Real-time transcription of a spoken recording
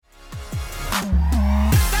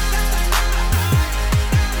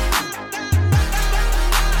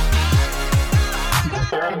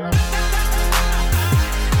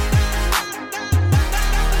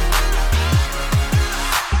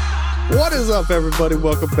up, everybody?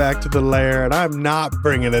 Welcome back to the Lair, and I'm not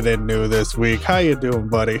bringing it in new this week. How you doing,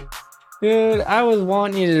 buddy? Dude, I was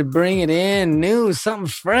wanting you to bring it in new, something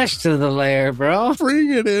fresh to the Lair, bro.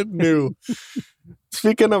 Bring it in new.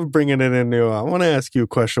 Speaking of bringing it in new, I want to ask you a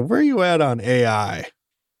question. Where are you at on AI?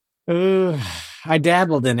 I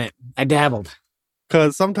dabbled in it.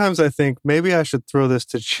 Because sometimes I think maybe I should throw this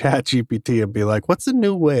to ChatGPT and be like, what's a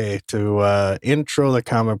new way to intro the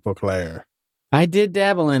comic book Lair? I did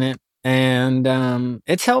dabble in it, and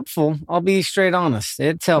it's helpful. I'll be straight honest.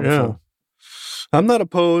 It's helpful. Yeah. I'm not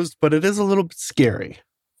opposed, but it is a little bit scary.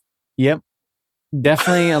 Yep.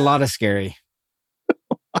 Definitely a lot of scary.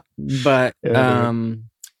 But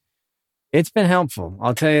it's been helpful.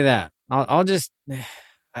 I'll tell you that. I'll just...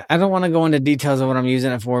 I don't want to go into details of what I'm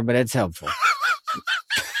using it for, but it's helpful.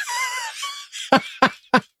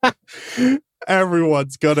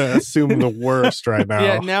 Everyone's going to assume the worst right now.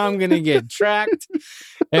 Yeah, now I'm going to get tracked.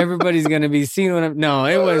 Everybody's going to be seeing what I'm... No,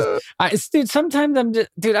 it was... dude, sometimes I'm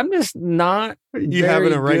just not... You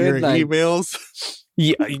having to write your emails?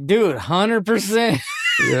 Yeah, dude, 100%.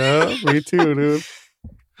 Yeah, me too, dude.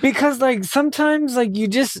 Because, sometimes, you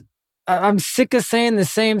just... I'm sick of saying the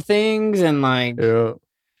same things and, Yeah.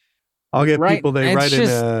 I'll get people, they write in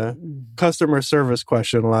a customer service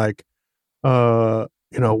question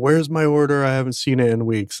where's my order? I haven't seen it in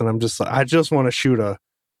weeks. And I'm just I just want to shoot a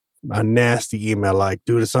nasty email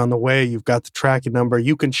dude, it's on the way. You've got the tracking number.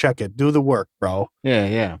 You can check it. Do the work, bro.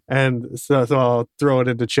 Yeah. And so I'll throw it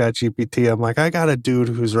into ChatGPT. I'm like, I got a dude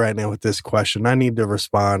who's writing in with this question. I need to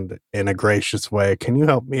respond in a gracious way. Can you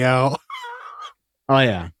help me out? Oh,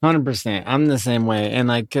 yeah. 100%. I'm the same way.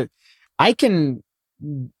 And I can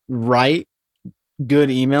write good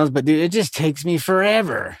emails, but dude, it just takes me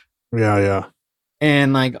forever. Yeah.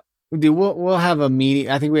 And dude, we'll have a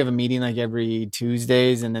meeting. I think we have a meeting every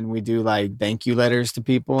Tuesdays, and then we do thank you letters to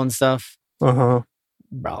people and stuff. Uh-huh.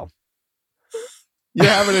 Bro. You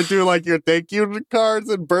having to do your thank you cards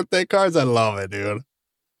and birthday cards? I love it, dude.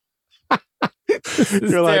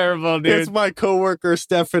 You're terrible, dude. It's my coworker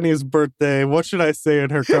Stephanie's birthday. What should I say in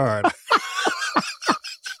her card?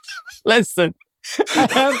 Listen,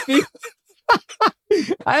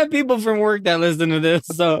 I have people from work that listen to this,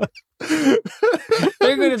 so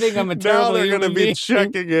they're going to think I'm a terrible Now they're going to be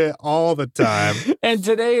checking it all the time. And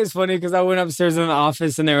today is funny because I went upstairs in the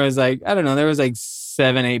office and there was there was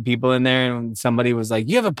 7, 8 people in there, and somebody was like,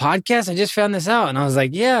 "You have a podcast? I just found this out." And I was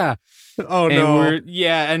like, "Yeah." Oh, no.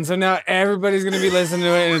 And so now everybody's going to be listening to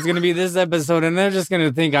it, and it's going to be this episode, and they're just going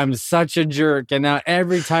to think I'm such a jerk. And now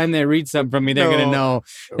every time they read something from me, they're going to know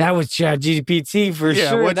that was ChatGPT for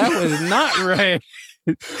sure. That was not right.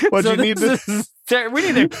 We need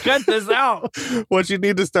to cut this out. What you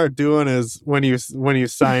need to start doing is when you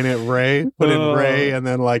sign it, Ray, put in Ray, and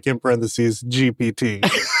then in parentheses, GPT.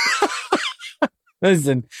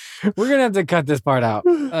 Listen, we're going to have to cut this part out.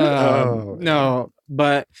 No,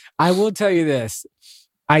 but I will tell you this.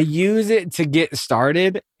 I use it to get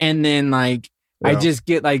started, and then I just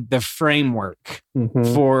get the framework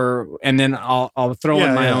and then I'll throw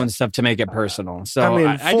in my own stuff to make it personal. So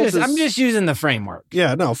I'm just using the framework.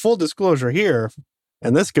 Yeah, no, full disclosure here,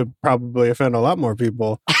 and this could probably offend a lot more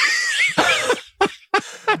people.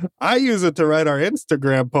 I use it to write our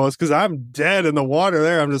Instagram posts because I'm dead in the water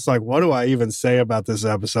there. I'm just what do I even say about this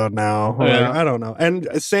episode now? Yeah. I don't know. And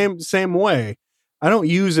same way. I don't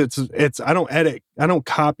use it. I don't edit. I don't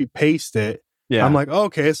copy paste it. Yeah. I'm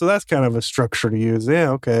okay, so that's kind of a structure to use.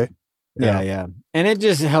 Yeah, okay. Yeah. And it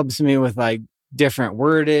just helps me with different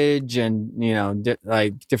wordage and,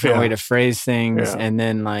 different way to phrase things. Yeah. And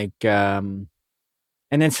then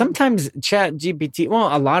and then sometimes Chat GPT,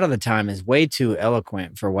 well, a lot of the time is way too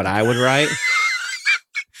eloquent for what I would write.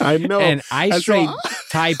 I know. And I straight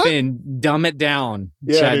type in, dumb it down.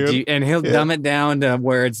 Yeah, and he'll dumb it down to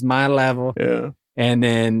where it's my level. Yeah. And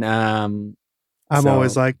then... I'm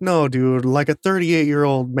always no, dude, a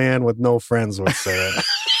 38-year-old man with no friends would say it.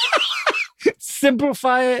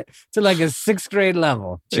 Simplify it to a 6th grade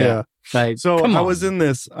level. Chat. Yeah. I was in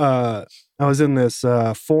this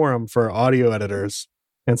forum for audio editors,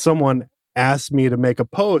 and someone asked me to make a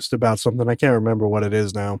post about something. I can't remember what it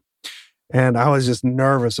is now. And I was just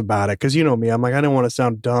nervous about it because you know me. I'm I didn't want to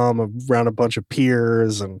sound dumb around a bunch of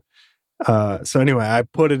peers. And so anyway, I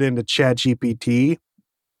put it into ChatGPT.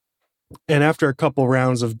 And after a couple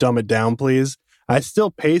rounds of dumb it down, please, I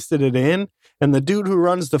still pasted it in. And the dude who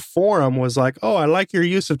runs the forum was like, "Oh, I like your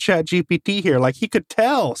use of ChatGPT here." He could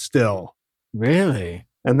tell still. Really?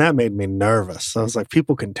 And that made me nervous. I was like,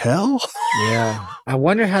 people can tell? Yeah. I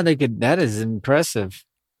wonder how they could. That is impressive.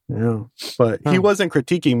 Yeah. But he wasn't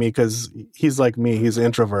critiquing me because he's like me. He's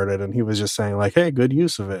introverted. And he was just saying like, hey, good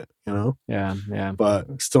use of it, you know? Yeah.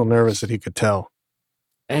 But still nervous that he could tell.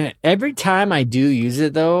 And every time I do use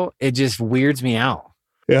it, though, it just weirds me out.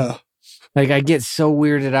 Yeah. Like, I get so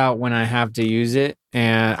weirded out when I have to use it.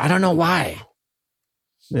 And I don't know why.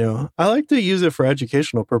 Yeah. I like to use it for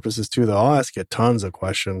educational purposes, too, though. I'll ask it tons of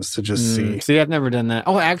questions to just see. See, I've never done that.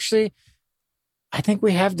 Oh, actually, I think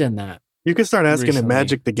we have done that. You can start asking recently. it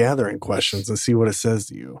Magic the Gathering questions and see what it says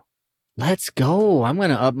to you. Let's go. I'm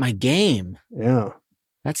going to up my game. Yeah.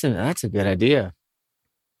 That's a good idea.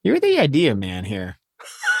 You're the idea man here.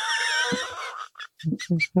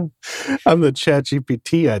 I'm the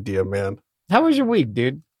ChatGPT idea man. How was your week,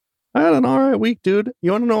 dude? I had an all right week, dude.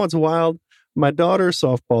 You want to know what's wild? My daughter's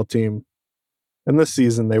softball team, in this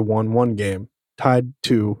season, they won 1 game, tied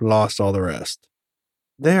 2, lost all the rest.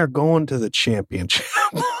 They are going to the championship.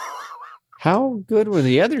 How good were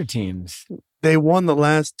the other teams? They won the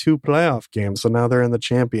last 2 playoff games, so now they're in the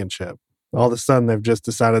championship. All of a sudden, they've just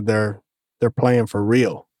decided they're playing for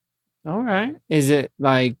real. All right. Is it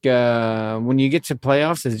like when you get to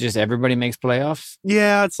playoffs, is it just everybody makes playoffs?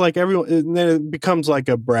 Yeah, it's like everyone, and then it becomes like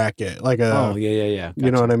a bracket, like a. Oh, yeah. Gotcha. You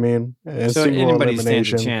know what I mean? And so anybody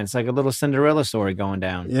stands a chance, like a little Cinderella story going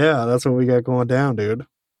down. Yeah, that's what we got going down, dude.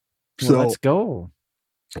 Well, So let's go.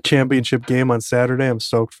 Championship game on Saturday. I'm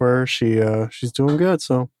stoked for her. She's doing good,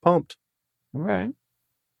 so pumped. All right.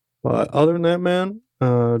 But other than that, man,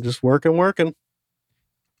 just working.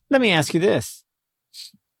 Let me ask you this.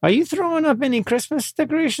 Are you throwing up any Christmas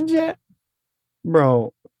decorations yet?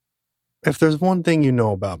 Bro, if there's one thing you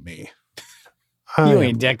know about me, you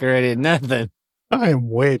ain't decorated nothing. I am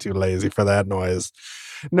way too lazy for that noise.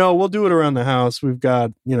 No, we'll do it around the house. We've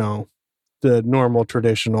got, the normal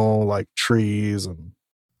traditional like trees and.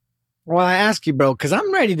 Well, I ask you, bro, because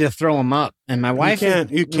I'm ready to throw them up, and my wife,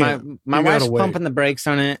 you can't. My wife's pumping the brakes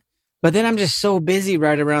on it. But then I'm just so busy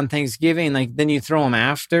right around Thanksgiving. Like, then you throw them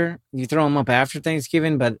up after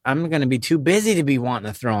Thanksgiving, but I'm going to be too busy to be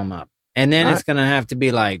wanting to throw them up. And then it's going to have to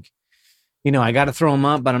be like, I got to throw them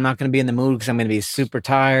up, but I'm not going to be in the mood because I'm going to be super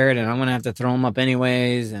tired and I'm going to have to throw them up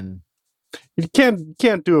anyways. And you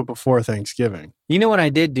can't do it before Thanksgiving. You know what I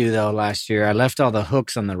did do though last year? I left all the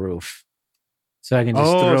hooks on the roof so I can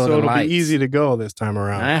just throw the lights. So it'll be easy to go this time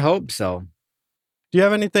around. I hope so. Do you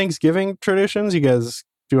have any Thanksgiving traditions? You guys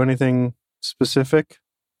do anything specific?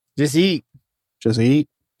 Just eat. Just eat?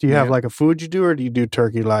 Do you have like a food you do, or do you do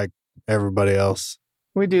turkey like everybody else?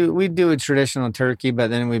 We do a traditional turkey, but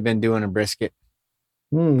then we've been doing a brisket.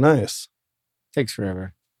 Nice. Takes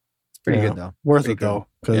forever. It's pretty good though. Worth it though,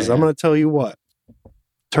 because I'm going to tell you what,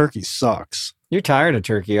 turkey sucks. You're tired of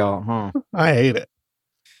turkey, huh? I hate it.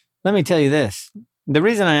 Let me tell you this. The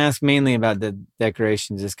reason I ask mainly about the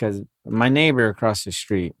decorations is because my neighbor across the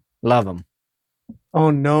street, love him. Oh,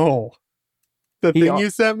 no. The thing you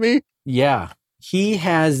sent me? Yeah. He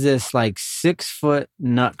has this like 6-foot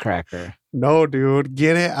nutcracker. No, dude.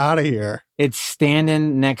 Get it out of here. It's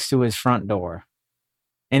standing next to his front door.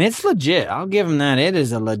 And it's legit. I'll give him that. It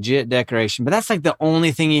is a legit decoration. But that's like the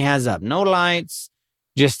only thing he has up. No lights.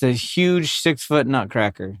 Just a huge 6-foot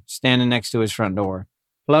nutcracker standing next to his front door.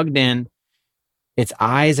 Plugged in. Its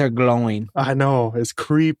eyes are glowing. I know. It's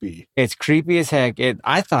creepy. It's creepy as heck.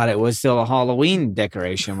 I thought it was still a Halloween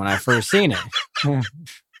decoration when I first seen it.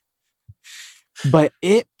 But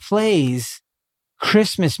it plays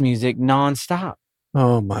Christmas music nonstop.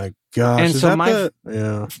 Oh my gosh. And so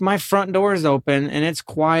my front door is open and it's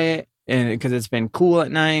quiet, and because it's been cool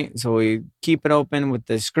at night. So we keep it open with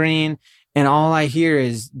the screen. And all I hear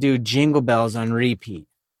is, dude, Jingle Bells on repeat.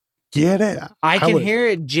 Get it. I can hear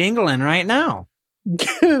it jingling right now.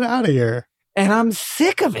 Get it out of here. And I'm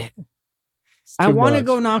sick of it. I want to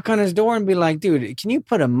go knock on his door and be like, dude, can you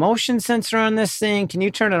put a motion sensor on this thing? Can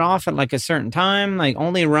you turn it off at like a certain time? Like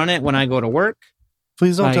only run it when I go to work?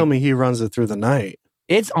 Please don't tell me he runs it through the night.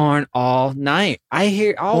 It's on all night.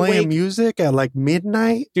 Playing music at like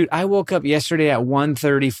midnight? Dude, I woke up yesterday at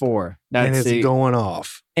 1:34. And it's going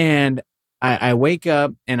off. And I wake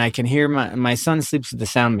up and I can hear my son sleeps with the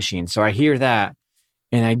sound machine. So I hear that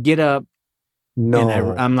and I get up. No,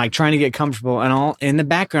 and I'm like trying to get comfortable, and all in the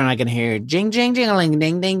background I can hear jing jing jingling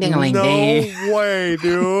ding ding ding no ding. No way,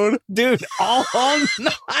 dude! Dude, all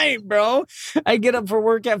night, bro. I get up for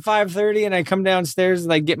work at 5:30, and I come downstairs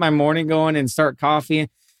and get my morning going and start coffee.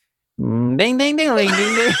 Ding ding ding ding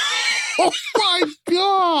ding. Oh my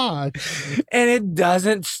god! And it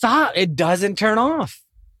doesn't stop. It doesn't turn off,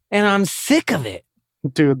 and I'm sick of it,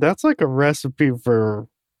 dude. That's like a recipe for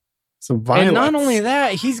some violence. And not only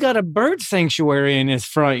that, he's got a bird sanctuary in his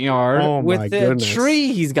front yard with the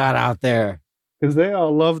tree he's got out there. Because they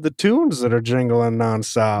all love the tunes that are jingling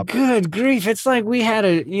nonstop. Good grief. It's like we had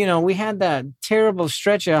that terrible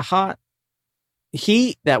stretch of hot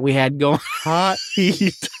heat that we had going. Hot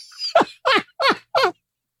heat.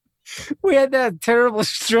 We had that terrible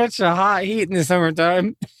stretch of hot heat in the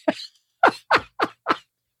summertime.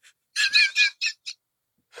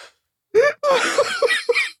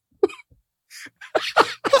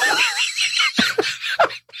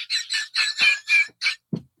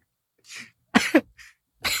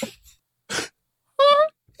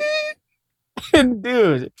 And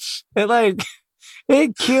dude,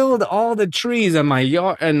 it killed all the trees on my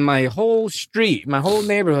yard and my whole street, my whole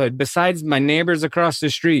neighborhood, besides my neighbors across the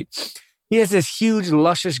street. He has this huge,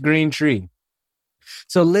 luscious green tree.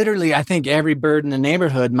 So literally, I think every bird in the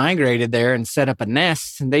neighborhood migrated there and set up a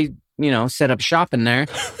nest, and they, set up shop in there.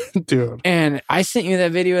 Dude. And I sent you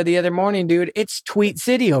that video the other morning, dude. It's Tweet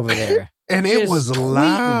City over there. And it was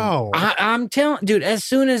loud. I'm telling, dude, as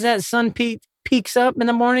soon as that sun peaks up in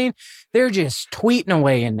the morning, they're just tweeting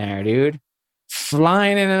away in there, dude.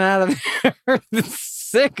 Flying in and out of there.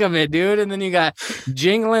 Sick of it, dude. And then you got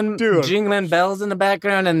jingling bells in the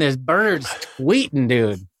background, and there's birds tweeting,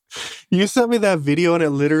 dude. You sent me that video, and it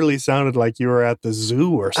literally sounded like you were at the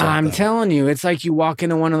zoo or something. I'm telling you, it's like you walk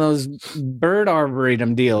into one of those bird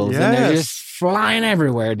arboretum deals, and they're just flying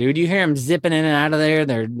everywhere, dude. You hear them zipping in and out of there.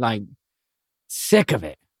 They're like sick of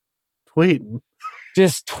it. Tweeting.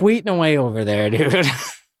 Just tweeting away over there, dude.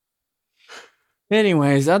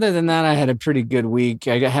 Anyways, other than that, I had a pretty good week.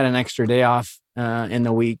 I had an extra day off in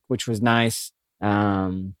the week, which was nice.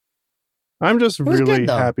 I'm just really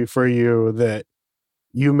happy for you that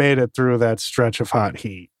you made it through that stretch of hot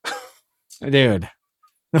heat. Dude,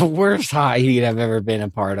 the worst hot heat I've ever been a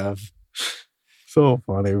part of. So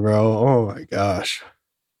funny, bro. Oh, my gosh.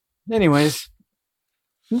 Anyways,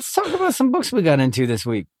 let's talk about some books we got into this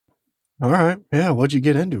week. All right. Yeah, what'd you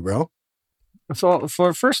get into, bro? So,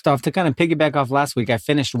 first off, to kind of piggyback off last week, I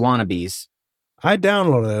finished Wannabes. I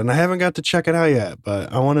downloaded it, and I haven't got to check it out yet,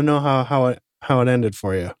 but I want to know how it ended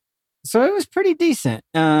for you. So it was pretty decent.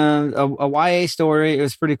 A YA story. It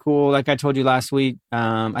was pretty cool. Like I told you last week,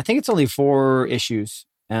 I think it's only 4 issues.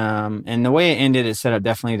 And the way it ended, it set up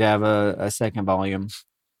definitely to have a second volume.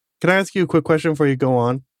 Can I ask you a quick question before you go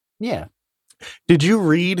on? Yeah. Did you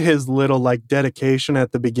read his little dedication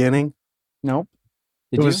at the beginning? Nope.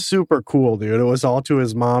 It was super cool, dude. It was all to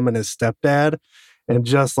his mom and his stepdad, and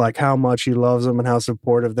just like how much he loves them and how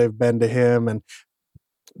supportive they've been to him. And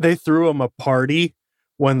they threw him a party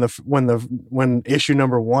when issue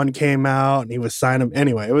number 1 came out, and he was signing him.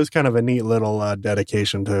 Anyway, it was kind of a neat little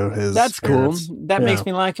dedication to his. That's parents. Cool. That makes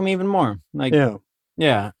me like him even more.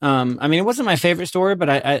 Yeah. I mean, it wasn't my favorite story, but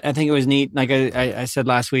I think it was neat. Like I said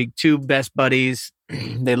last week, 2 best buddies.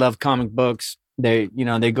 They love comic books. They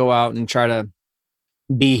go out and try to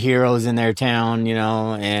be heroes in their town,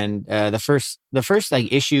 and the first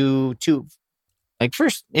issue 2,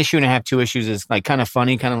 first issue and a half, 2 issues is kind of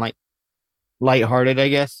funny, kind of lighthearted, I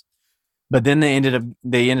guess. But then they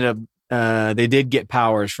did get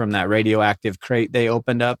powers from that radioactive crate they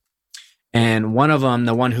opened up. And one of them,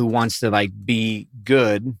 the one who wants to be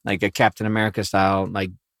good, like a Captain America style,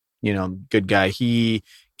 good guy, he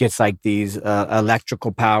gets these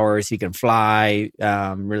electrical powers. He can fly,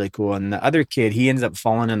 really cool. And the other kid, he ends up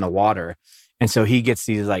falling in the water. And so he gets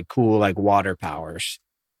these cool, water powers.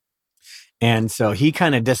 And so he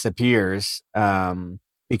kind of disappears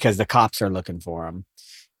because the cops are looking for him.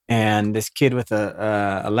 And this kid with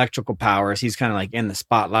the electrical powers, he's kind of in the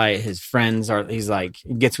spotlight. His friends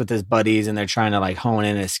he gets with his buddies, and they're trying to hone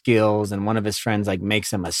in his skills. And one of his friends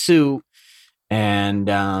makes him a suit. And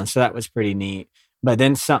so that was pretty neat. But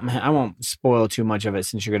then I won't spoil too much of it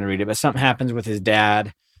since you're going to read it, but something happens with his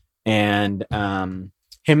dad, and him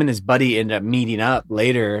and his buddy end up meeting up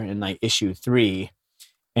later in issue 3.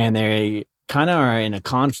 And they kind of are in a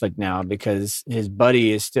conflict now because his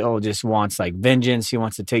buddy is still just wants vengeance. He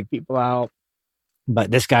wants to take people out,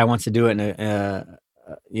 but this guy wants to do it in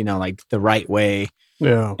the right way.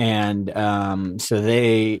 Yeah. And so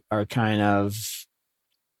they are kind of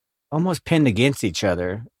almost pinned against each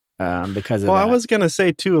other. Because of that. I was going to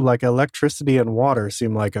say too, electricity and water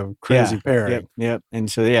seem like a crazy pairing. Yep.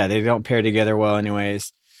 And so, they don't pair together well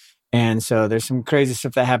anyways. And so there's some crazy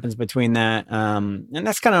stuff that happens between that. And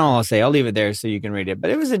that's kind of all I'll say. I'll leave it there so you can read it.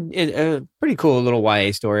 But it was a pretty cool little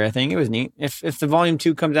YA story. I think it was neat. If the volume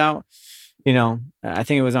 2 comes out, I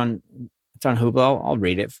think it's on Hoopla. I'll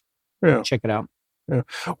read it. Yeah. Check it out. Yeah.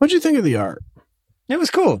 What'd you think of the art? It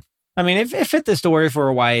was cool. I mean, it fit the story for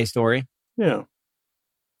a YA story. Yeah.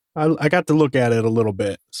 I got to look at it a little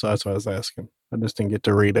bit, so that's why I was asking. I just didn't get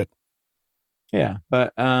to read it. Yeah,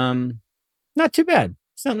 but Not too bad.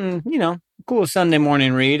 Something, cool Sunday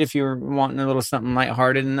morning read if you're wanting a little something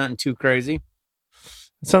lighthearted and nothing too crazy.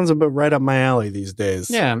 It sounds a bit right up my alley these days.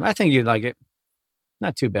 Yeah, I think you'd like it.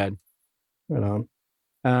 Not too bad. Right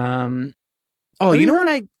on. You know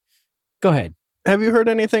what? Go ahead. Have you heard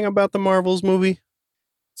anything about the Marvels movie?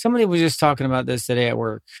 Somebody was just talking about this today at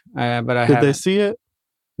work, but I Did haven't. they see it?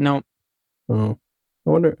 No. Oh, I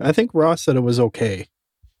wonder. I think Ross said it was okay.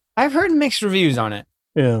 I've heard mixed reviews on it.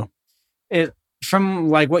 Yeah. From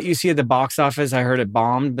like what you see at the box office, I heard it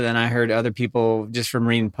bombed, but then I heard other people just from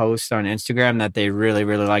reading posts on Instagram that they really,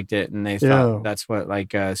 really liked it, and they thought that's what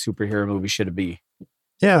like a superhero movie should be.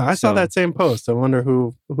 Yeah, I saw that same post. I wonder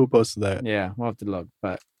who posted that. Yeah, we'll have to look,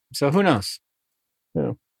 but so who knows?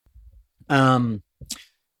 Yeah.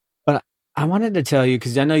 But I wanted to tell you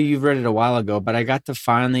because I know you've read it a while ago, but I got to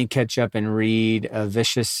finally catch up and read A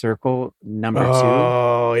Vicious Circle #2.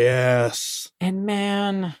 Oh yes, and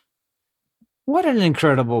man. What an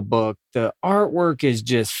incredible book. The artwork is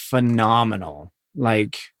just phenomenal.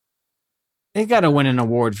 Like, they got to win an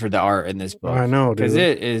award for the art in this book. I know, dude. Because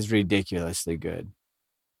it is ridiculously good.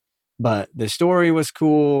 But the story was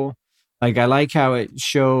cool. Like, I like how it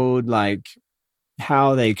showed, like,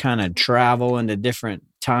 how they kind of travel into different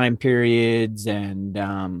time periods. And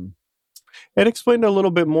it explained a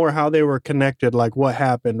little bit more how they were connected, like what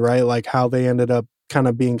happened, right? Like how they ended up kind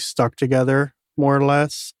of being stuck together, more or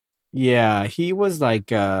less. Yeah, he was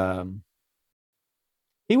like on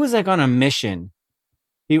a mission.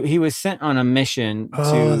 He was sent on a mission to.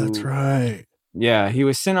 Oh, that's right. Yeah, he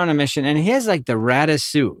was sent on a mission, and he has like the raddest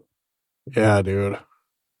suit. Yeah, dude.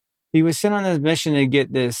 He was sent on this mission to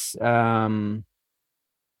get this. What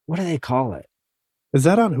do they call it? Is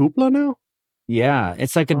that on Hoopla now? Yeah,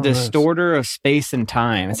 it's like a distorter of space and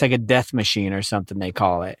time. It's like a death machine or something they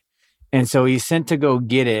call it. And so he's sent to go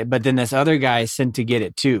get it, but then this other guy is sent to get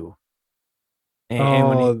it too.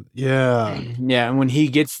 And yeah. Yeah, and when he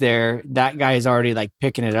gets there, that guy is already like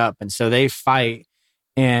picking it up. And so they fight,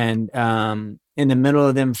 and in the middle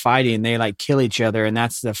of them fighting, they like kill each other, and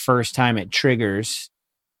that's the first time it triggers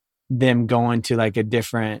them going to like a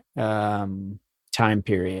different time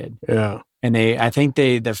period. Yeah. And I think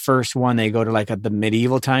the first one, they go to like the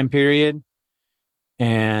medieval time period.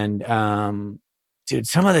 And dude,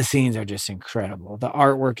 some of the scenes are just incredible. The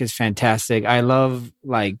artwork is fantastic. I love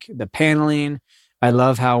like the paneling. I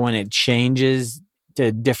love how when it changes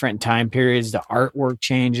to different time periods, the artwork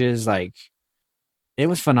changes. Like, it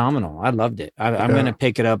was phenomenal. I loved it. I'm going to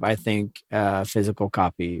pick it up. I think physical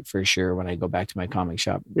copy for sure when I go back to my comic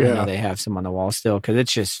shop. Yeah. I know they have some on the wall still because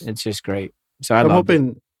it's just great. So I'm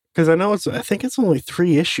hoping, because I think it's only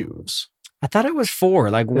 3 issues. I thought it was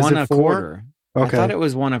 4, like one a quarter. Okay. I thought it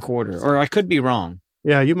was 1 a quarter, or I could be wrong.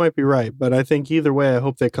 Yeah, you might be right, but I think either way, I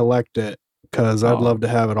hope they collect it because I'd love to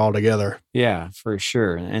have it all together. Yeah, for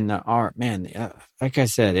sure. And the art, man, like I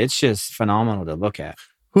said, it's just phenomenal to look at.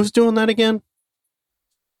 Who's doing that again?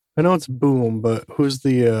 I know it's Boom, but who's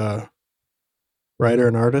the writer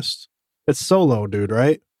and artist? It's Solo, dude,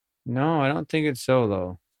 right? No, I don't think it's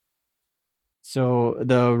Solo. So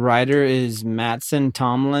the writer is Mattson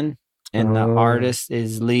Tomlin, and the artist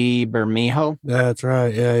is Lee Bermejo. That's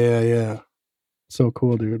right. Yeah. So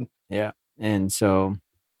cool, dude. Yeah. And so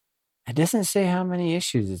it doesn't say how many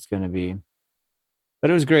issues it's going to be, but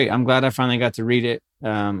it was great. I'm glad I finally got to read it.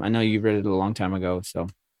 I know you read it a long time ago. So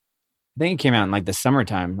I think it came out in like the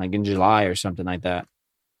summertime, like in July or something like that.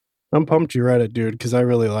 I'm pumped you read it, dude, because I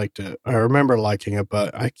really liked it. I remember liking it,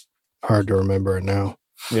 but hard to remember it now.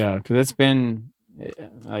 Yeah, because it's been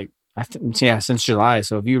like, since July.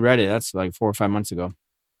 So if you read it, that's like 4 or 5 months ago.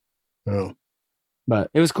 Oh.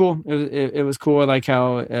 But it was cool. It was cool. I like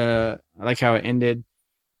how it ended.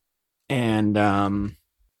 And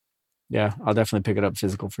yeah, I'll definitely pick it up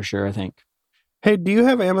physical for sure, I think. Hey, do you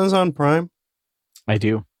have Amazon Prime? I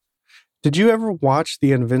do. Did you ever watch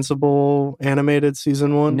the Invincible animated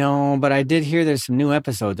season 1? No, but I did hear there's some new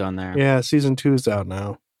episodes on there. Yeah, season 2's out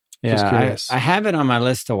now. Yeah, I have it on my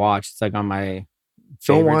list to watch. It's like on my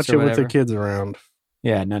Don't watch it with the kids around.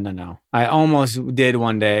 Yeah, no. I almost did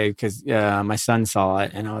one day because my son saw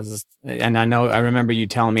it, and I remember you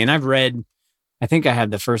telling me, and I think I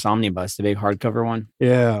had the first omnibus, the big hardcover one.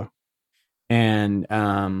 Yeah. And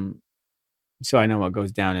so I know what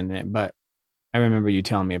goes down in it, but I remember you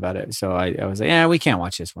telling me about it. So I was like, yeah, we can't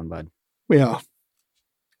watch this one, bud. Yeah.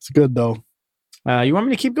 It's good, though. You want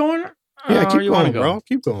me to keep going? Yeah, keep going, bro.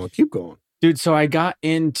 Keep going. Dude, so I got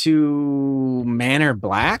into Manor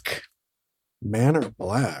Black. Manor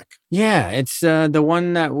Black? Yeah, it's the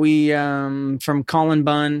one that we, from Colin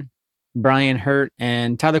Bunn, Brian Hurt,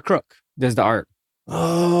 and Tyler Crook does the art.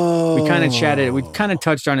 Oh. We kind of chatted. We kind of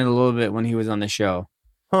touched on it a little bit when he was on the show.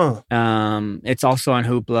 Huh. It's also on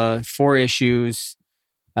Hoopla. 4 issues.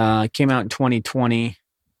 Came out in 2020.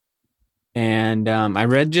 And I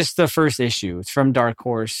read just the first issue. It's from Dark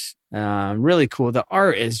Horse. Really cool. The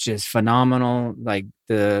art is just phenomenal. Like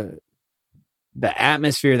the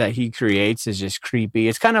atmosphere that he creates is just creepy.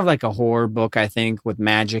 It's kind of like a horror book, I think, with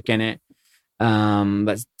magic in it.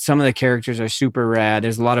 But some of the characters are super rad.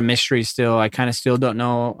 There's a lot of mystery still. I kind of still don't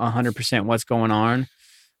know 100% what's going on.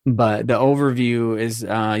 But the overview is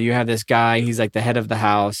you have this guy. He's like the head of the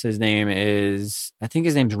house. I think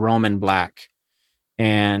his name's Roman Black.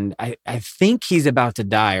 And I think he's about to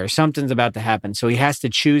die or something's about to happen. So he has to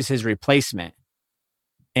choose his replacement.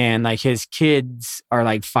 And like his kids are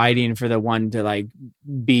like fighting for the one to like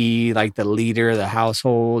be like the leader of the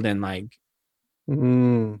household. And like,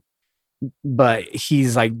 but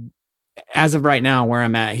he's like, as of right now, where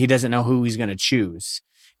I'm at, he doesn't know who he's going to choose.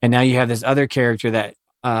 And now you have this other character that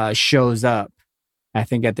shows up, I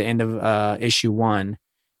think at the end of issue 1.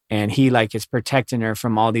 And he like is protecting her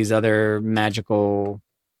from all these other magical,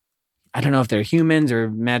 I don't know if they're humans or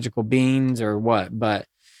magical beings or what, but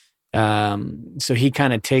so he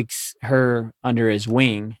kind of takes her under his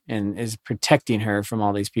wing and is protecting her from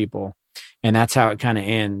all these people. And that's how it kind of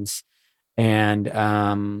ends. And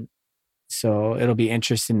so it'll be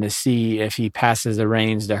interesting to see if he passes the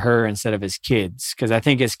reins to her instead of his kids. Because I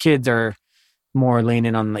think his kids are more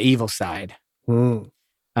leaning on the evil side.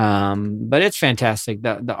 But it's fantastic.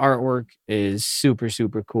 The artwork is super,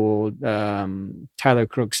 super cool. Tyler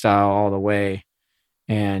Crook style all the way.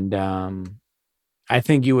 And I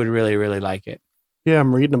think you would really, really like it. Yeah,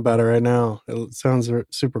 I'm reading about it right now. It sounds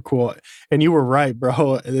super cool. And you were right,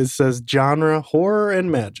 bro. It says genre, horror, and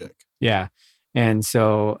magic. Yeah. And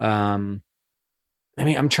so, I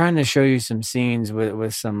mean, I'm trying to show you some scenes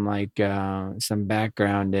with some like some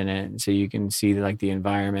background in it, so you can see like the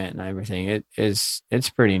environment and everything. It's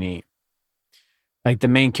pretty neat. Like the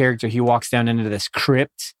main character, he walks down into this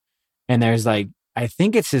crypt, and there's like, I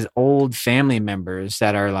think it's his old family members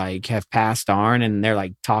that are like have passed on, and they're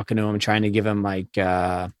like talking to him, trying to give him like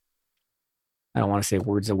I don't want to say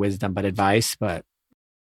words of wisdom, but advice. But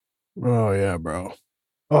oh yeah, bro.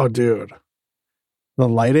 Oh dude. The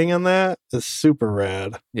lighting on that is super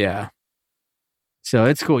rad. Yeah. So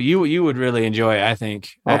it's cool. You would really enjoy it, I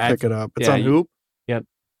think. I'll pick it up. It's on Hoop? Yep.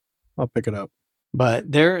 I'll pick it up. But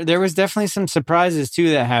there was definitely some surprises too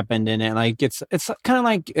that happened in it. Like it's kind of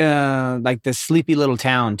like the sleepy little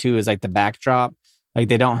town too is like the backdrop. Like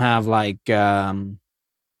they don't have like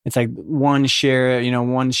it's like one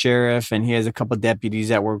sheriff and he has a couple deputies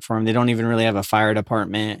that work for him. They don't even really have a fire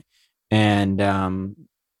department. And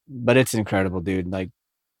but it's incredible, dude. Like,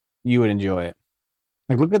 you would enjoy it.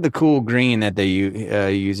 Like, look at the cool green that they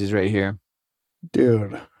uses right here.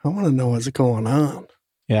 Dude, I want to know what's going on.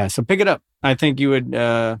 Yeah, so pick it up. I think you would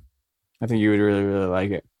really, really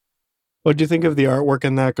like it. What do you think of the artwork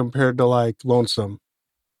in that compared to, like, Lonesome?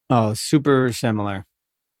 Oh, super similar.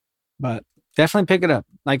 But definitely pick it up.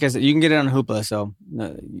 Like I said, you can get it on Hoopla, so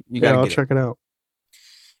you got to I'll check it out.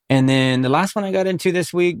 And then the last one I got into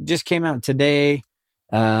this week just came out today.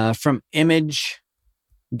 From Image,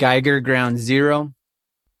 Geiger Ground Zero.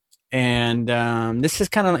 And this is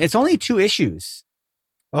it's only 2 issues.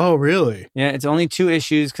 Oh, really? Yeah, it's only 2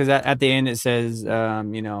 issues because at the end it says,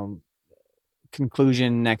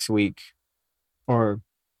 conclusion next week or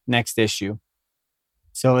next issue.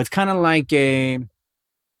 So it's kind of like a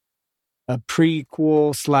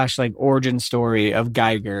prequel / like origin story of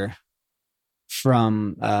Geiger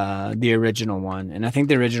from the original one. And I think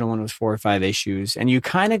the original one was 4 or 5 issues. And you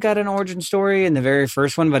kind of got an origin story in the very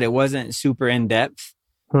first one, but it wasn't super in-depth.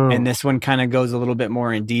 And this one kind of goes a little bit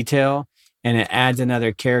more in detail. And it adds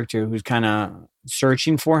another character who's kind of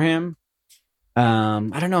searching for him.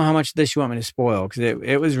 I don't know how much of this you want me to spoil, because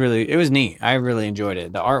it was neat. I really enjoyed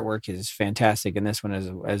it. The artwork is fantastic in this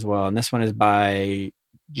one as well. And this one is by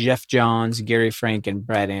Jeff Johns, Gary Frank, and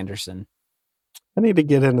Brad Anderson. I need to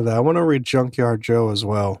get into that. I want to read Junkyard Joe as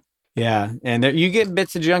well. Yeah, and you get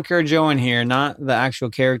bits of Junkyard Joe in here, not the actual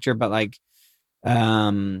character, but like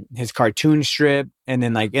his cartoon strip, and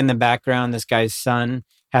then like in the background, this guy's son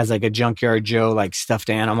has like a Junkyard Joe like stuffed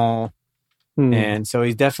animal, and so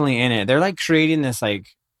he's definitely in it. They're like creating this I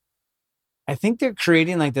think they're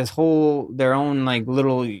creating like this their own like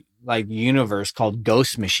little like universe called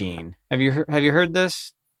Ghost Machine. Have you heard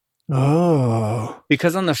this? Oh,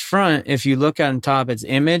 because on the front, if you look on top, it's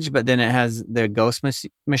Image, but then it has the Ghost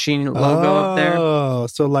Machine logo up there. Oh,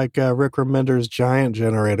 so like Rick Remender's giant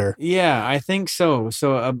generator. Yeah, I think so.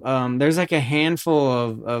 So there's like a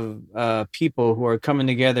handful of people who are coming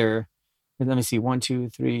together let me see, 1, 2,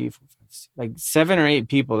 3, 4, 5, 6, like 7 or 8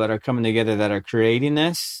 people that are coming together that are creating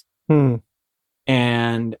this.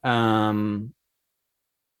 And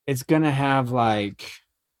it's gonna have like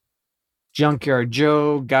Junkyard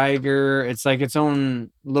Joe, Geiger. It's like its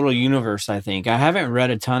own little universe, I think. I haven't read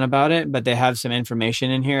a ton about it, but they have some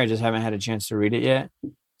information in here. I just haven't had a chance to read it yet.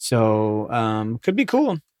 So could be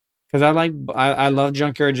cool. Because I love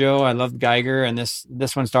Junkyard Joe. I love Geiger, and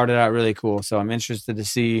this one started out really cool. So I'm interested to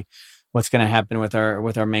see what's going to happen with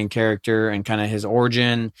our main character and kind of his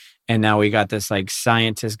origin. And now we got this like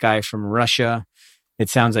scientist guy from Russia. It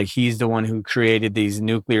sounds like he's the one who created these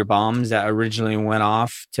nuclear bombs that originally went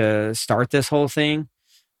off to start this whole thing.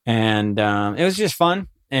 And it was just fun.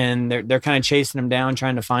 And they're kind of chasing him down,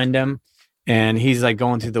 trying to find him. And he's like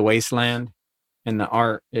going through the wasteland. And the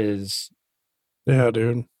art is, yeah,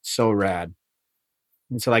 dude, so rad.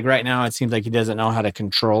 And so like right now, it seems like he doesn't know how to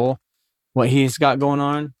control what he's got going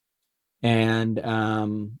on. And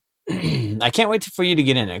I can't wait for you to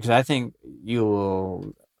get in it because I think you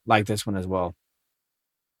will like this one as well.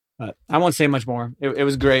 But I won't say much more. It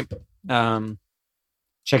was great.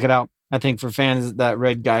 Check it out. I think for fans that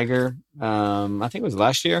read Geiger, I think it was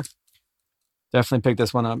last year, definitely pick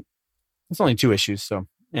this one up. It's only 2 issues, so,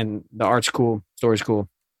 and the art's cool, story's cool.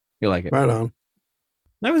 You'll like it. Right on.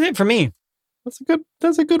 That was it for me.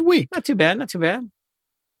 That's a good week. Not too bad.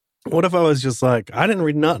 What if I was just like, I didn't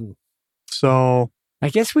read nothing? So I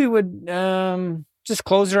guess we would just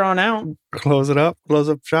close her on out. Close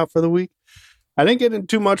up shop for the week. I didn't get into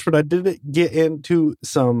too much, but I did get into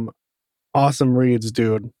some awesome reads,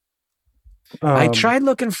 dude. I tried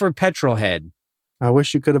looking for Petrol Head. I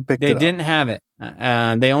wish you could have picked it up. They didn't have it.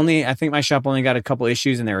 I think my shop only got a couple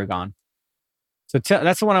issues and they were gone. So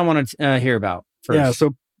that's the one I want to hear about first. Yeah,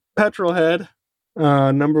 so Petrol Head,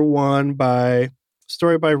 number 1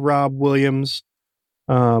 story by Rob Williams,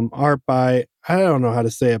 art by, I don't know how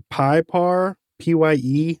to say it, Pyepar,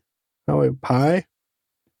 Pye, Pie?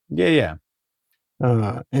 Yeah.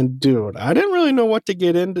 And dude, I didn't really know what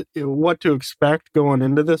to expect going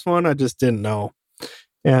into this one. I just didn't know.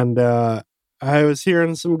 And I was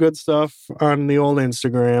hearing some good stuff on the old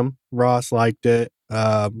Instagram. Ross liked it.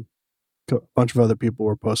 A bunch of other people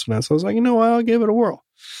were posting it. So I was like, you know what? I'll give it a whirl.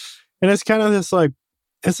 And it's kind of this like,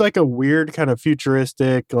 it's like a weird kind of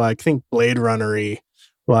futuristic, like think Blade Runner-y,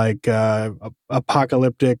 like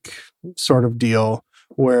apocalyptic sort of deal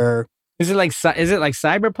where. Is it like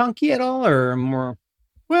cyberpunky at all or more?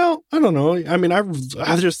 Well, I don't know. I mean, I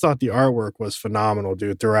just thought the artwork was phenomenal,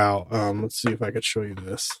 dude, throughout. Let's see if I could show you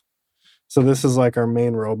this. So this is like our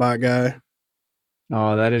main robot guy.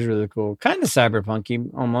 Oh, that is really cool. Kind of cyberpunky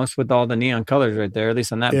almost with all the neon colors right there, at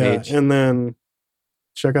least on that page. And then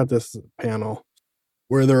check out this panel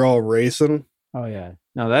where they're all racing. Oh, yeah.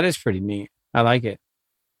 No, that is pretty neat. I like it.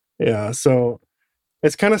 Yeah. So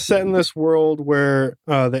it's kind of set in this world where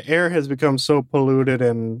the air has become so polluted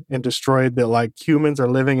and destroyed that like humans are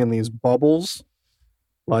living in these bubbles.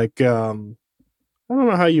 Like, I don't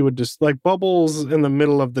know how you would just like bubbles in the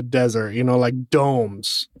middle of the desert, like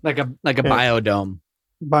domes. Like a biodome.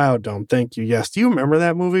 Biodome, thank you. Yes. Do you remember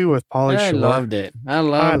that movie with Pauly Shore? I loved it. I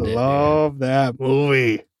love that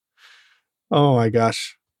movie. Oh my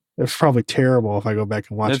gosh. It's probably terrible if I go back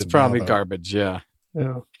and watch it. It's probably garbage, yeah.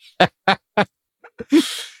 Yeah.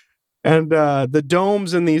 And the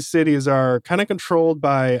domes in these cities are kind of controlled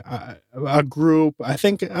by a group. I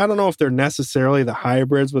don't know if they're necessarily the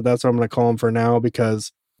hybrids, but that's what I'm going to call them for now,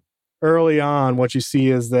 because early on, what you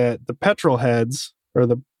see is that the petrol heads are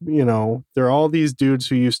they're all these dudes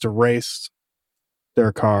who used to race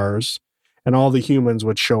their cars, and all the humans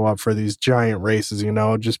would show up for these giant races,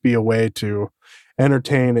 just be a way to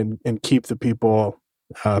entertain and keep the people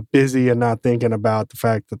busy and not thinking about the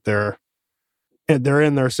fact that they're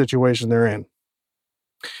in their situation they're in.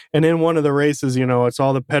 And in one of the races, it's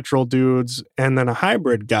all the petrol dudes and then a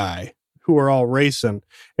hybrid guy who are all racing.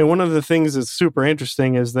 And one of the things that's super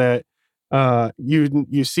interesting is that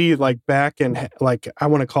you see like back in like, I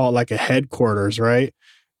want to call it like a headquarters, right?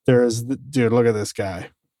 Dude, look at this guy.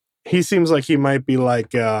 He seems like he might be like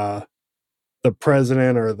the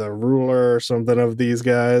president or the ruler or something of these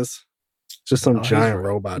guys. Just some giant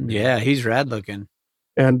robot. Dude. Yeah, he's rad looking.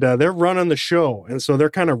 And they're running the show. And so they're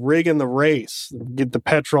kind of rigging the race, get the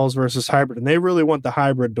petrols versus hybrid. And they really want the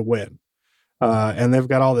hybrid to win. And they've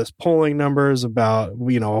got all this polling numbers about,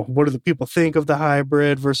 what do the people think of the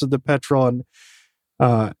hybrid versus the petrol?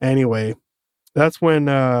 And anyway, that's when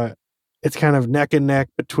it's kind of neck and neck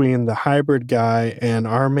between the hybrid guy and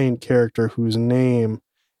our main character, whose name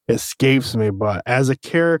escapes me. But as a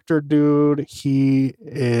character, dude, he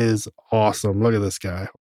is awesome. Look at this guy.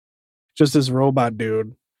 Just this robot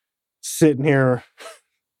dude. sitting here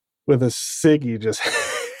with a ciggy just.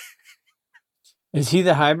 Is he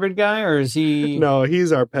the hybrid guy or is he? No,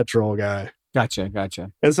 he's our Petrol guy.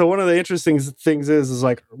 Gotcha. And so one of the interesting things is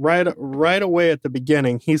like right away at the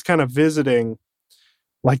beginning, he's kind of visiting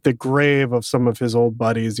like the grave of some of his old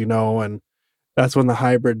buddies, and that's when the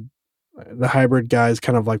hybrid guy's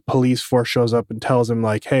kind of like police force shows up and tells him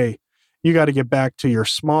like, hey, you got to get back to your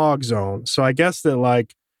smog zone. So I guess that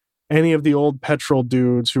like any of the old Petrol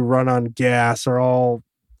dudes who run on gas are all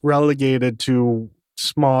relegated to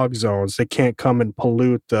smog zones. They can't come and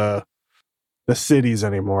pollute the cities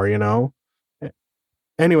anymore,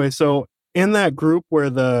 Anyway, so in that group where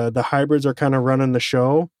the hybrids are kind of running the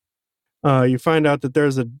show, you find out that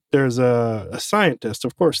there's a scientist,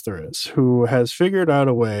 of course there is, who has figured out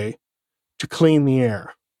a way to clean the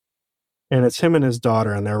air. And it's him and his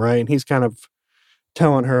daughter in there, right? And he's kind of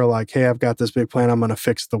telling her like, hey, I've got this big plan. I'm going to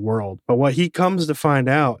fix the world. But what he comes to find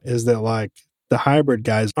out is that like the hybrid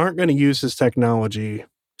guys aren't going to use his technology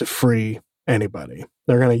to free anybody.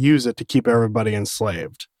 They're going to use it to keep everybody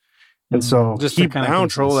enslaved. And so just he to kind of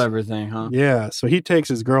control everything, huh? Yeah. So he takes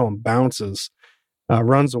his girl and bounces,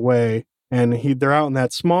 runs away, and they're out in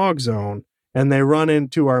that smog zone, and they run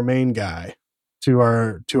into our main guy, to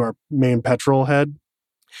our main Petrol head.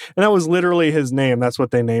 And that was literally his name. That's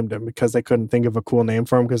what they named him because they couldn't think of a cool name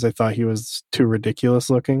for him because they thought he was too ridiculous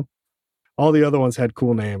looking. All the other ones had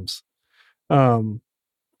cool names. And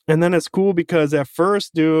then it's cool because at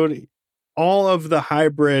first, dude, all of the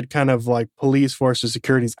hybrid kind of like police forces,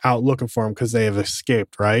 security's out looking for him because they have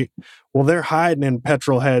escaped, right? Well, they're hiding in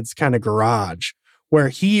Petrolhead's kind of garage where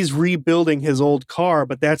he's rebuilding his old car,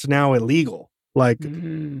 but that's now illegal. Like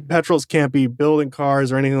Petrols can't be building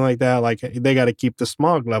cars or anything like that. Like they got to keep the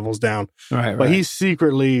smog levels down. Right. But he's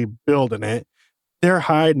secretly building it. They're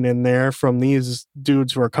hiding in there from these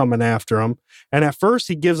dudes who are coming after him. And at first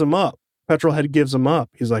he gives them up. Petrolhead gives him up.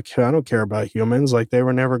 He's like, I don't care about humans. Like they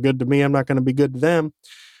were never good to me. I'm not going to be good to them.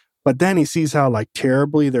 But then he sees how like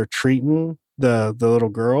terribly they're treating the little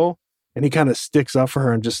girl. And he kind of sticks up for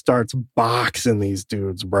her and just starts boxing these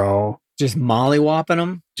dudes, bro. Just mollywopping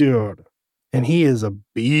them? Dude. And he is a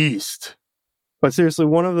beast. But seriously,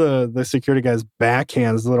 one of the security guys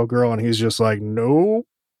backhands the little girl and he's just like, no.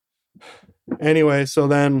 Anyway, so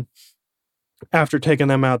then after taking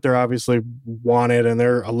them out, they're obviously wanted and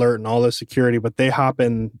they're alerting all the security, but they hop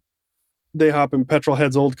in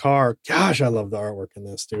Petrolhead's old car. Gosh, I love the artwork in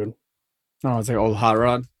this, dude. Oh, it's like old hot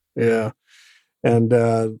rod. Yeah. And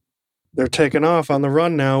they're taking off on the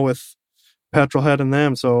run now with Petrolhead and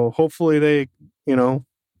them. So hopefully they,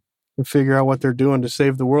 can figure out what they're doing to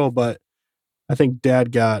save the world. But I think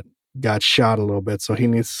Dad got shot a little bit, so he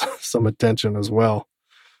needs some attention as well.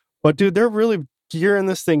 But dude, they're really gearing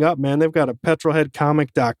this thing up, man. They've got a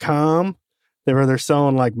petrolheadcomic.com. They're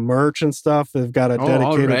selling like merch and stuff. They've got a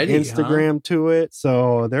dedicated Instagram to it.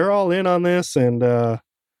 So they're all in on this, and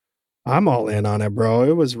I'm all in on it, bro.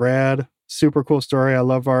 It was rad. Super cool story. I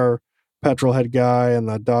love our Petrolhead guy, and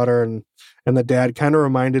the daughter and the dad kind of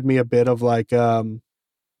reminded me a bit of like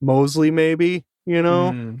Mosley, maybe,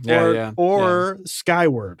 or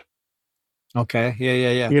Skyward. Okay.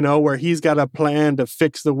 Yeah. Where he's got a plan to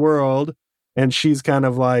fix the world, and she's kind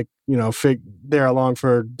of like, there along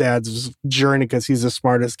for Dad's journey because he's the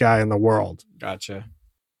smartest guy in the world. Gotcha.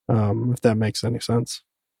 If that makes any sense.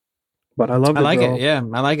 But I love it. I like it. Yeah,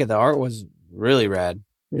 I like it. The art was really rad.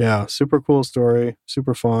 Yeah, super cool story.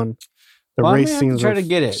 Super fun. The race scenes try to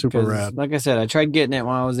get it. Super rad. Like I said, I tried getting it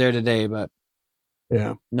when I was there today, but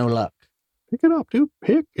yeah, no luck. Pick it up, dude.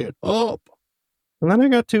 Pick it up. And then I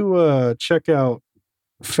got to check out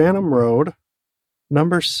Phantom Road,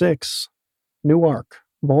 number 6, New Arc,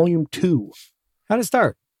 Volume 2. How'd it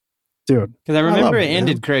start? Dude. Because I remember it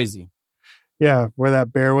ended crazy. Yeah, where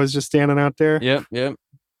that bear was just standing out there. Yep.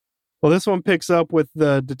 Well, this one picks up with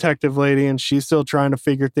the detective lady, and she's still trying to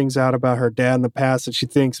figure things out about her dad in the past, that she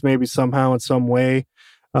thinks maybe somehow in some way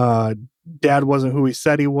Dad wasn't who he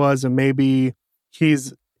said he was, and maybe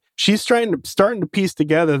she's starting to piece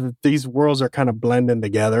together that these worlds are kind of blending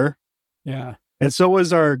together. Yeah. And so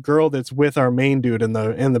is our girl that's with our main dude in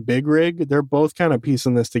the big rig. They're both kind of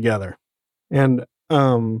piecing this together. And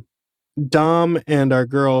Dom and our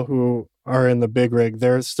girl who are in the big rig,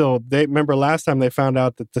 they remember last time they found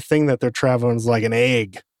out that the thing that they're traveling is like an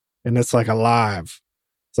egg, and it's like alive.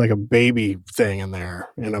 It's like a baby thing in there,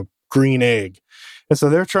 and a green egg. And so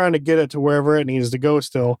they're trying to get it to wherever it needs to go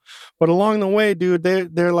still. But along the way, dude,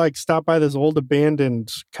 they're like stopped by this old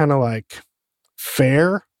abandoned kind of like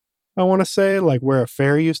fair, I want to say, like where a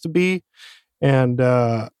fair used to be. And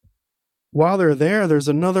while they're there, there's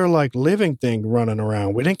another like living thing running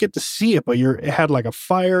around. We didn't get to see it, but it had like a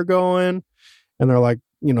fire going, and they're like,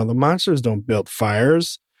 the monsters don't build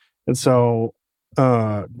fires. And so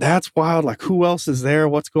that's wild. Like, who else is there?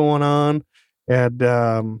 What's going on?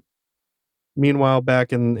 And meanwhile,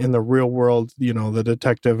 back in the real world, the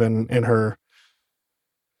detective and her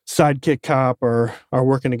sidekick cop are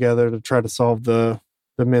working together to try to solve the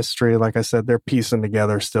mystery. Like I said, they're piecing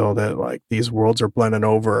together still that like these worlds are blending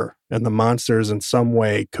over, and the monsters in some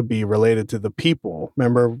way could be related to the people.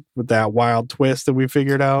 Remember with that wild twist that we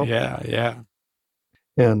figured out? Yeah.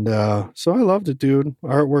 And so I loved it, dude.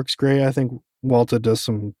 Artwork's great. I think Walta does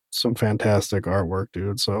some fantastic artwork,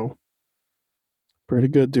 dude. So pretty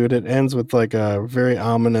good, dude. It ends with like a very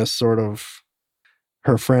ominous sort of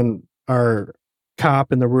her friend, our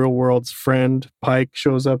cop in the real world's friend, Pike,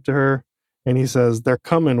 shows up to her and he says, they're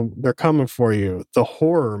coming for you. The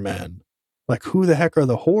horror men. Like, who the heck are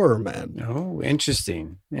the horror men? Oh,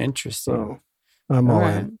 interesting. So I'm all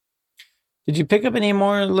right. in. Did you pick up any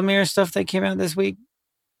more Lemire stuff that came out this week?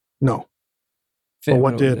 No. But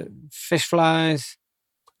what did? Fish Flies.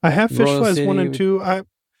 I have Fish Flies 1 and 2.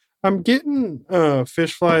 I'm getting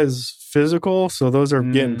Fish Flies physical, so those are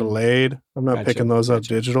getting delayed. I'm not picking those up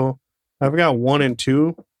digital. I've got 1 and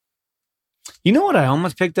 2. You know what I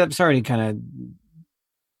almost picked up? Sorry to kind of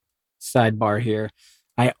sidebar here.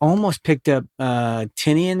 I almost picked up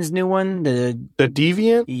Tinian's new one. The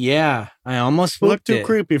Deviant? Yeah. I almost looked too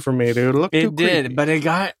creepy for me, dude. It did, but it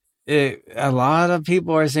got a lot of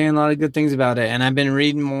people are saying a lot of good things about it. And I've been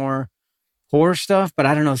reading more horror stuff, but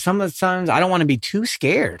I don't know. Some of the times I don't want to be too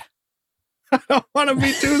scared. I don't want to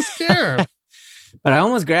be too scared. But I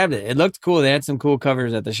almost grabbed it. It looked cool. They had some cool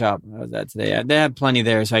covers at the shop I was at today. They had plenty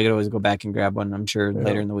there, so I could always go back and grab one, I'm sure,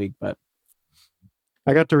 later in the week. But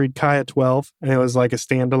I got to read Kaya 12, and it was like a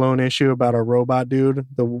standalone issue about a robot dude,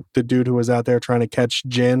 the dude who was out there trying to catch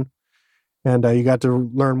Jinn. And you got to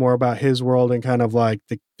learn more about his world and kind of like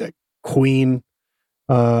the queen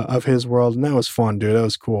of his world. And that was fun, dude. That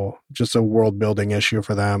was cool. Just a world building issue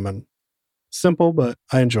for them, and simple, but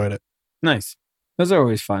I enjoyed it. Nice. Those are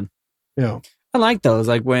always fun. Yeah. I like those.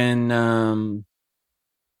 Like when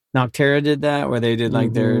Noctera did that, where they did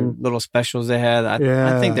like their little specials they had.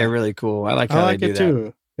 I think they're really cool. I like how they do that.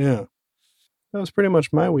 Too. Yeah. That was pretty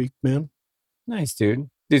much my week, man. Nice, dude.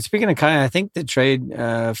 Dude, speaking of Kaya, I think the trade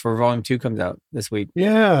for Volume 2 comes out this week.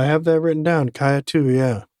 Yeah, I have that written down. Kaya 2,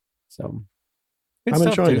 yeah. So I'm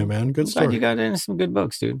enjoying it, man. Good story. Glad you got into some good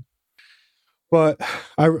books, dude. But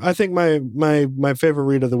I think my favorite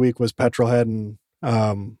read of the week was Petrolhead, and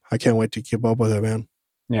I can't wait to keep up with it, man.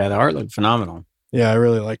 Yeah, the art looked phenomenal. Yeah, I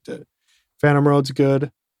really liked it. Phantom Road's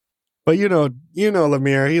good. But you know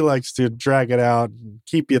Lemire, he likes to drag it out and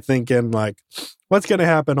keep you thinking like, what's going to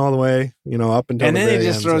happen all the way, up until and the then very he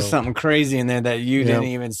just end, throws something crazy in there that you didn't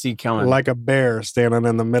even see coming. Like a bear standing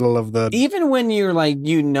in the middle of the... Even when you're like,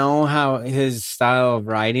 how his style of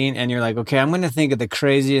writing, and you're like, okay, I'm going to think of the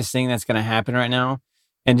craziest thing that's going to happen right now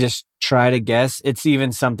and just try to guess. It's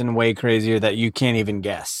even something way crazier that you can't even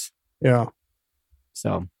guess. Yeah.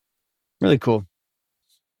 So, really cool.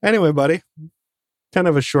 Anyway, buddy, kind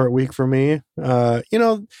of a short week for me.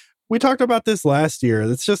 We talked about this last year.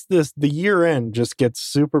 It's just the year end just gets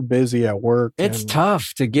super busy at work. It's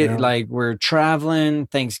tough to get, we're traveling.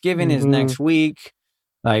 Thanksgiving is next week.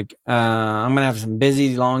 Like, I'm going to have some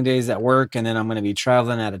busy long days at work, and then I'm going to be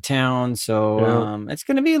traveling out of town. So it's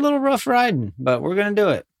going to be a little rough riding, but we're going to do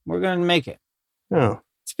it. We're going to make it. Yeah.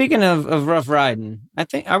 Speaking of rough riding,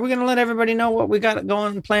 are we going to let everybody know what we got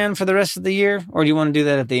going planned for the rest of the year? Or do you want to do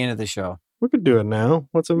that at the end of the show? We could do it now.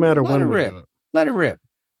 What's the matter when we do it? Let it rip.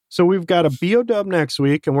 So we've got a BO-dub next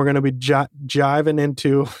week, and we're going to be jumping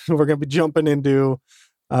into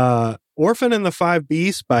Orphan and the Five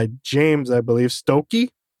Beasts by James, I believe, Stokey.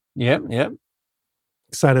 Yep.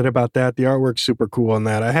 Excited about that. The artwork's super cool on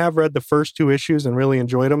that. I have read the first 2 issues and really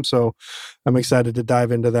enjoyed them, so I'm excited to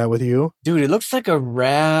dive into that with you. Dude, it looks like a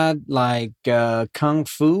rad, kung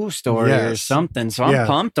fu story or something, so I'm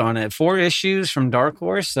pumped on it. 4 issues from Dark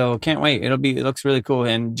Horse, so can't wait. It looks really cool,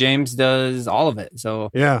 and James does all of it, so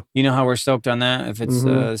you know how we're stoked on that if it's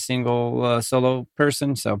a single solo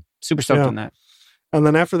person, so super stoked on that. And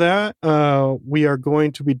then after that, we are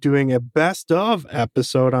going to be doing a best of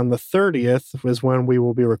episode on the 30th is when we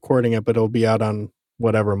will be recording it, but it'll be out on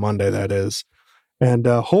whatever Monday that is. And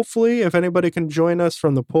hopefully, if anybody can join us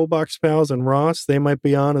from the Pullbox Pals and Ross, they might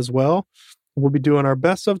be on as well. We'll be doing our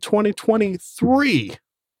best of 2023.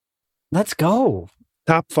 Let's go.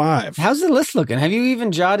 Top 5. How's the list looking? Have you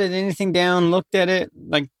even jotted anything down, looked at it?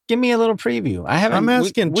 Like, give me a little preview. I haven't. I'm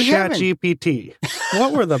asking ChatGPT.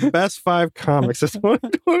 What were the best 5 comics of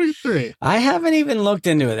 2023? I haven't even looked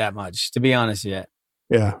into it that much, to be honest, yet.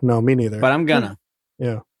 Yeah, no, me neither. But I'm gonna.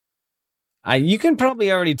 Yeah. You can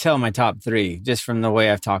probably already tell my top 3 just from the way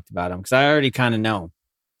I've talked about them, because I already kind of know.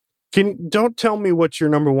 Don't tell me what's your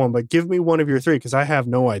number 1, but give me one of your 3 because I have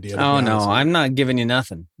no idea. Oh no, I'm not giving you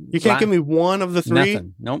nothing. You can't give me one of the 3?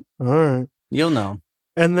 Nothing. Nope. All right. You'll know.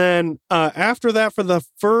 And then after that, for the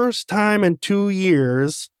first time in 2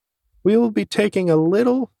 years, we will be taking a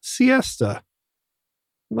little siesta.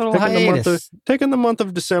 Little hiatus. Taking the month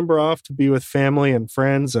of December off to be with family and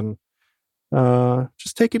friends and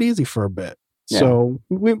just take it easy for a bit. Yeah. So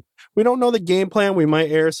we don't know the game plan. We might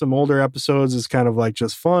air some older episodes as kind of like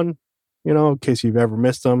just fun, in case you've ever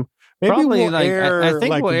missed them. Maybe probably we'll air, I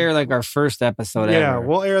think we'll air like our first episode ever. Yeah,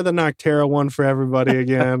 we'll air the Noctera one for everybody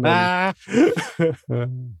again. But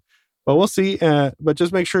we'll see. But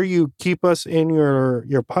just make sure you keep us in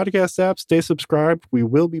your podcast app. Stay subscribed. We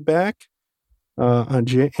will be back in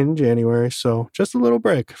January. So just a little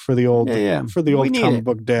break for the old comic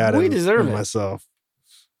book dad. We deserve it. Myself.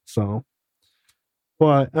 So,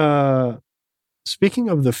 but speaking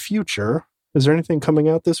of the future, is there anything coming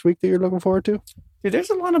out this week that you're looking forward to? Dude,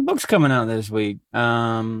 there's a lot of books coming out this week.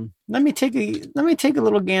 Let me take a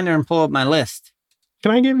little gander and pull up my list.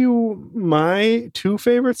 Can I give you my 2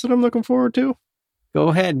 favorites that I'm looking forward to? Go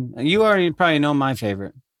ahead. You already probably know my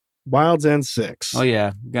favorite. Wild's End 6. Oh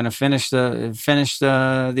yeah, gonna finish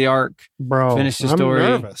the arc. Bro, finish the story.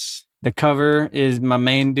 I'm nervous. The cover is my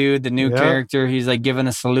main dude, the new character. He's like giving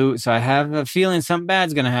a salute, so I have a feeling something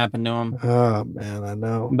bad's gonna happen to him. Oh man, I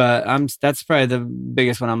know. But that's probably the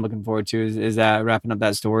biggest one I'm looking forward to is that wrapping up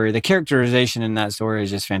that story. The characterization in that story is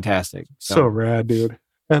just fantastic. So rad, dude.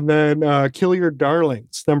 And then Kill Your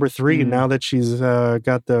Darlings, number 3. Mm-hmm. Now that she's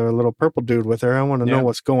got the little purple dude with her, I want to know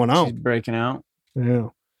what's going on. She's breaking out. Yeah.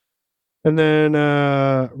 And then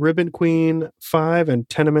Ribbon Queen 5 and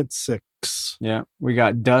Tenement 6. Yeah. We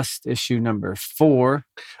got Dust issue number 4.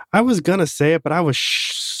 I was going to say it, but I was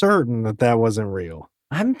certain that wasn't real.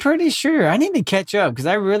 I'm pretty sure. I need to catch up because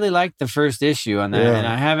I really liked the first issue on that, and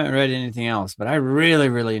I haven't read anything else, but I really,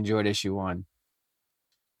 really enjoyed issue 1.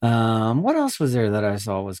 What else was there that I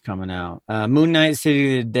saw was coming out? Moon Knight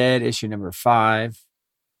City of the Dead issue number 5.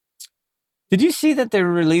 Did you see that they're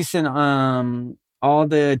releasing all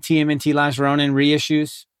the TMNT Last Ronin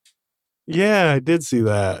reissues? Yeah, I did see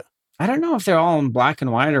that. I don't know if they're all in black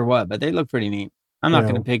and white or what, but they look pretty neat. I'm not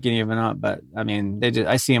going to pick any of them up, but I mean,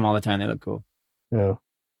 I see them all the time. They look cool. Yeah.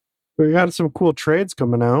 We got some cool trades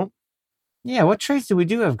coming out. Yeah, what trades do we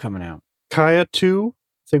have coming out? Kaya 2.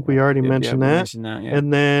 I think we already mentioned that. Yeah.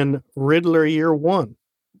 And then Riddler Year 1.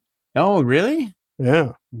 Oh, really?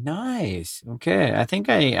 Yeah. Nice. Okay. I think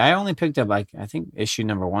I only picked up issue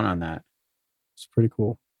number 1 on that. It's pretty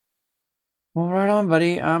cool. Well, right on,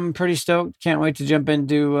 buddy. I'm pretty stoked. Can't wait to jump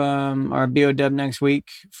into our BOW next week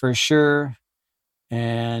for sure.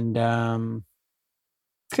 And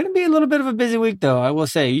it's going to be a little bit of a busy week, though, I will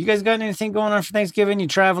say. You guys got anything going on for Thanksgiving? You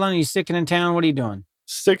traveling? You sticking in town? What are you doing?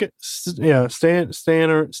 Staying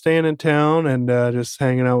in town and just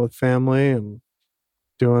hanging out with family and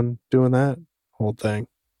doing that whole thing.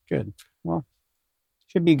 Good. Well,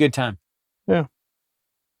 should be a good time. Yeah.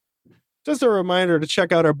 Just a reminder to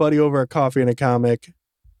check out our buddy over at Coffee and a Comic,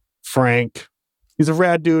 Frank. He's a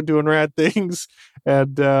rad dude doing rad things.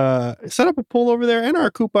 And set up a poll over there and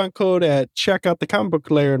our coupon code at checkout, the comic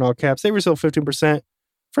book Lair in all caps. Save yourself 15%.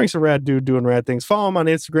 Frank's a rad dude doing rad things. Follow him on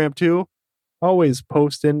Instagram too. Always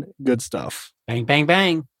posting good stuff. Bang, bang,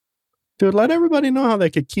 bang. Dude, let everybody know how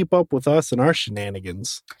they could keep up with us and our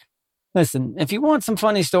shenanigans. Listen, if you want some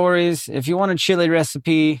funny stories, if you want a chili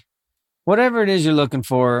recipe, whatever it is you're looking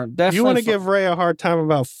for, definitely. You want to give Ray a hard time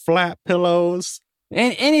about flat pillows?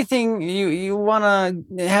 And anything you want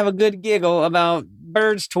to have a good giggle about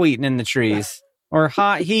birds tweeting in the trees or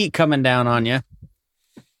hot heat coming down on you.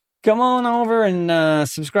 Come on over and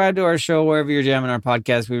subscribe to our show wherever you're jamming our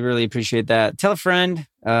podcast. We really appreciate that. Tell a friend,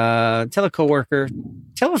 tell a coworker,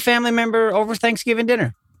 tell a family member over Thanksgiving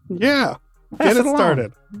dinner. Yeah. Get it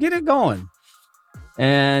started. Get it going.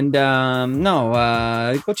 And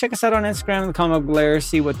go check us out on Instagram, the Comic Book Lair,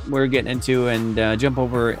 see what we're getting into, and jump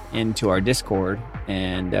over into our Discord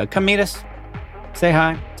and come meet us. Say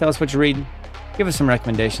hi. Tell us what you're reading. Give us some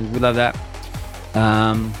recommendations. We love that.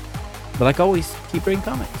 But like always, keep reading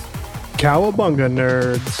comics. Cowabunga,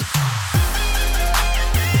 nerds.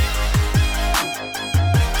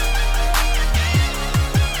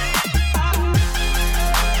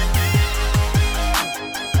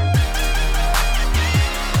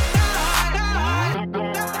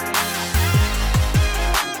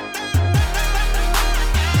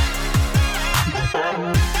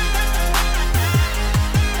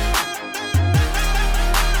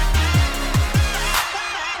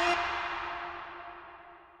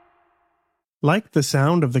 Like the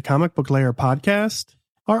sound of the Comic Book Lair podcast?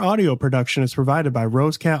 Our audio production is provided by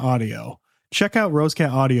Rosecat Audio. Check out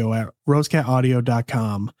Rosecat Audio at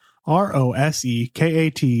rosecataudio.com.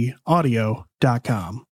 ROSEKAT audio.com.